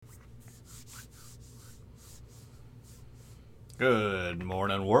Good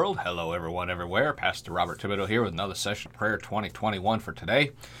morning, world. Hello, everyone, everywhere. Pastor Robert Thibodeau here with another session of prayer 2021 for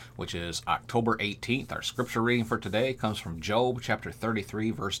today, which is October 18th. Our scripture reading for today comes from Job chapter 33,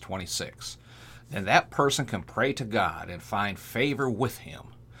 verse 26. Then that person can pray to God and find favor with him.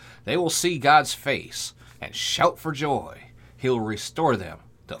 They will see God's face and shout for joy. He'll restore them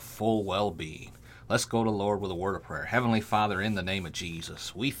to full well-being. Let's go to the Lord with a word of prayer. Heavenly Father, in the name of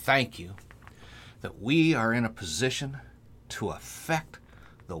Jesus, we thank you that we are in a position to affect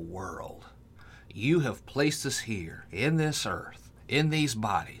the world. You have placed us here in this earth, in these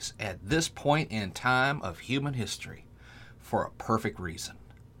bodies, at this point in time of human history for a perfect reason.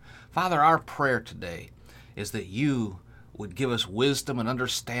 Father, our prayer today is that you would give us wisdom and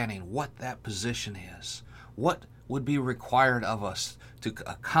understanding what that position is, what would be required of us to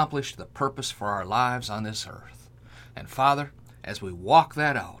accomplish the purpose for our lives on this earth. And Father, as we walk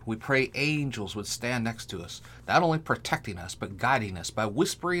that out, we pray angels would stand next to us, not only protecting us, but guiding us by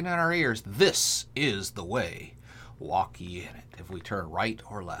whispering in our ears, "This is the way. Walk ye in it," if we turn right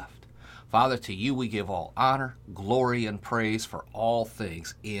or left. Father, to you we give all honor, glory, and praise for all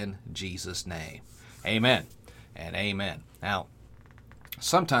things in Jesus' name. Amen and amen. Now,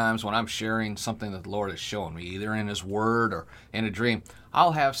 sometimes when I'm sharing something that the Lord has shown me, either in His Word or in a dream,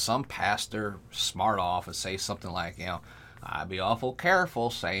 I'll have some pastor smart off and say something like, I'd be awful careful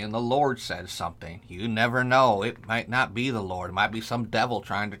saying the Lord said something. You never know. It might not be the Lord. It might be some devil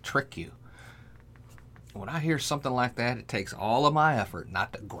trying to trick you. When I hear something like that, it takes all of my effort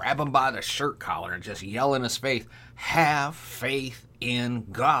not to grab him by the shirt collar and just yell in his face, "Have faith in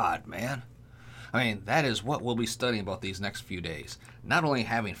God, man." I mean, that is what we'll be studying about these next few days. Not only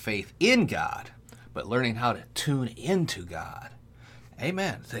having faith in God, but learning how to tune into God.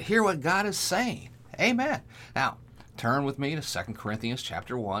 Amen. To hear what God is saying. Amen. Now, turn with me to 2 Corinthians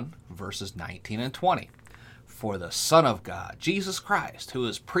chapter 1, verses 19 and 20. For the Son of God, Jesus Christ, who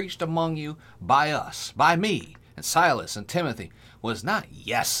is preached among you by us, by me, and Silas and Timothy, was not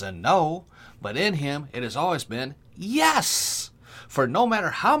yes and no, but in him it has always been yes. For no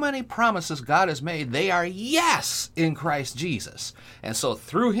matter how many promises God has made, they are yes in Christ Jesus. And so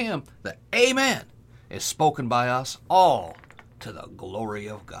through him, the amen is spoken by us all to the glory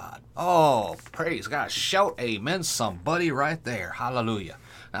of God. Oh, praise God. Shout amen, somebody right there. Hallelujah.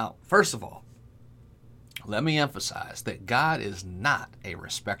 Now, first of all, let me emphasize that God is not a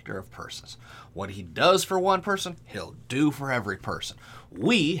respecter of persons. What he does for one person, he'll do for every person.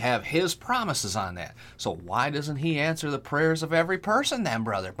 We have his promises on that. So why doesn't he answer the prayers of every person then,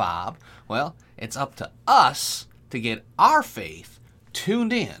 Brother Bob? Well, it's up to us to get our faith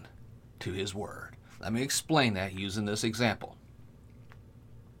tuned in to his word. Let me explain that using this example.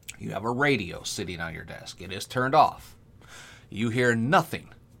 You have a radio sitting on your desk. It is turned off. You hear nothing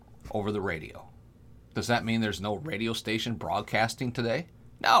over the radio. Does that mean there's no radio station broadcasting today?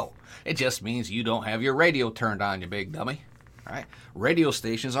 No. It just means you don't have your radio turned on, you big dummy. Right? Radio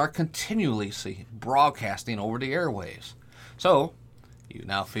stations are continually broadcasting over the airwaves. So, you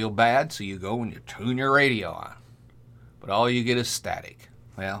now feel bad, so you go and you tune your radio on. But all you get is static.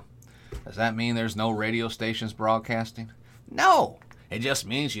 Well, does that mean there's no radio stations broadcasting? No. It just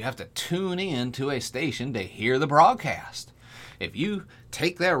means you have to tune in to a station to hear the broadcast. If you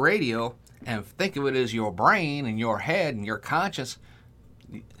take that radio and think of it as your brain and your head and your conscience,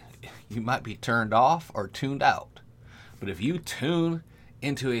 you might be turned off or tuned out. But if you tune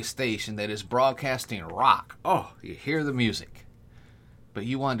into a station that is broadcasting rock, you hear the music. But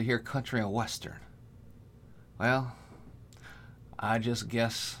you wanted to hear country and western. Well, I just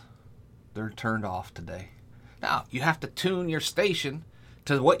guess they're turned off today. Now, you have to tune your station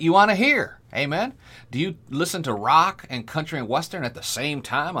to what you want to hear. Amen? Do you listen to rock and country and western at the same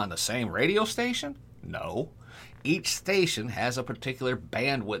time on the same radio station? No. Each station has a particular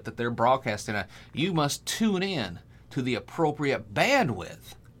bandwidth that they're broadcasting on. You must tune in to the appropriate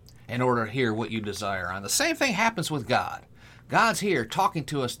bandwidth in order to hear what you desire on. The same thing happens with God. God's here talking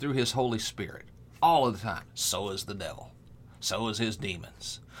to us through his Holy Spirit all of the time. So is the devil. So is his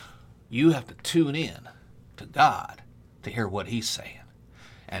demons. You have to tune in to God to hear what he's saying,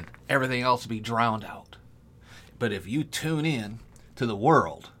 and everything else will be drowned out. But if you tune in to the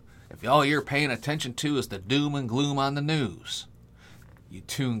world, if all you're paying attention to is the doom and gloom on the news, you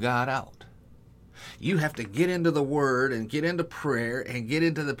tune God out. You have to get into the Word and get into prayer and get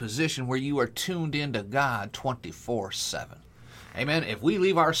into the position where you are tuned into God 24/7. Amen. If we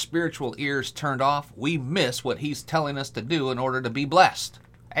leave our spiritual ears turned off, we miss what he's telling us to do in order to be blessed.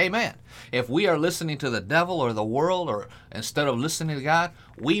 Amen. If we are listening to the devil or the world, or instead of listening to God,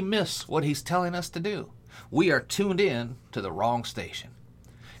 we miss what he's telling us to do. We are tuned in to the wrong station.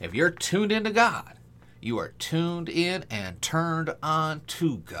 If you're tuned into God, You are tuned in and turned on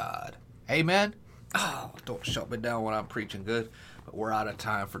to God. Amen? Oh, don't shut me down when I'm preaching good. But we're out of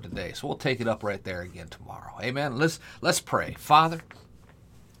time for today, so we'll take it up right there again tomorrow. Amen? Let's pray. Father,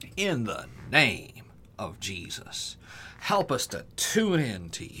 in the name of Jesus, help us to tune in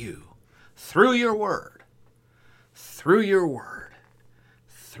to you through your word, through your word,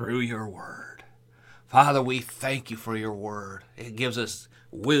 through your word. Father, we thank you for your word. It gives us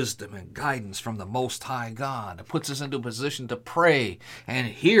wisdom and guidance from the Most High God. It puts us into a position to pray and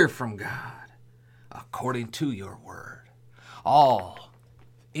hear from God according to your word. All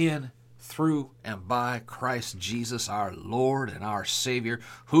in, through, and by Christ Jesus, our Lord and our Savior,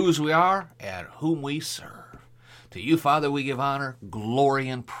 whose we are and whom we serve. To you, Father, we give honor, glory,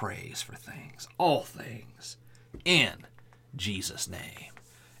 and praise for things, all things, in Jesus' name.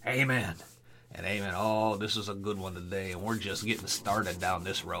 Amen and amen. Oh, this is a good one today, and we're just getting started down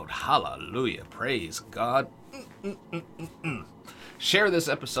this road. Hallelujah. Praise God. Share this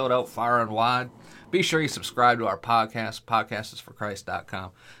episode out far and wide. Be sure you subscribe to our podcast,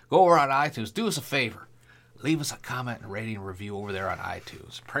 podcastisforchrist.com. Go over on iTunes. Do us a favor. Leave us a comment and rating and review over there on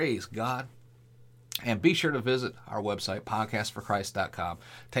iTunes. Praise God. And be sure to visit our website, podcastforchrist.com.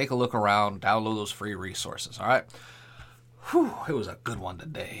 Take a look around. Download those free resources. All right? Whew, it was a good one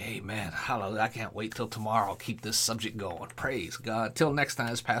today. Amen. Hallelujah. I can't wait till tomorrow. Keep this subject going. Praise God. Till next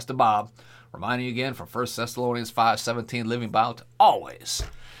time, it's Pastor Bob, reminding you again from 1 Thessalonians 5:17, living by to always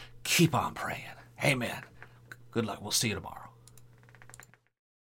keep on praying. Amen. Good luck. We'll see you tomorrow.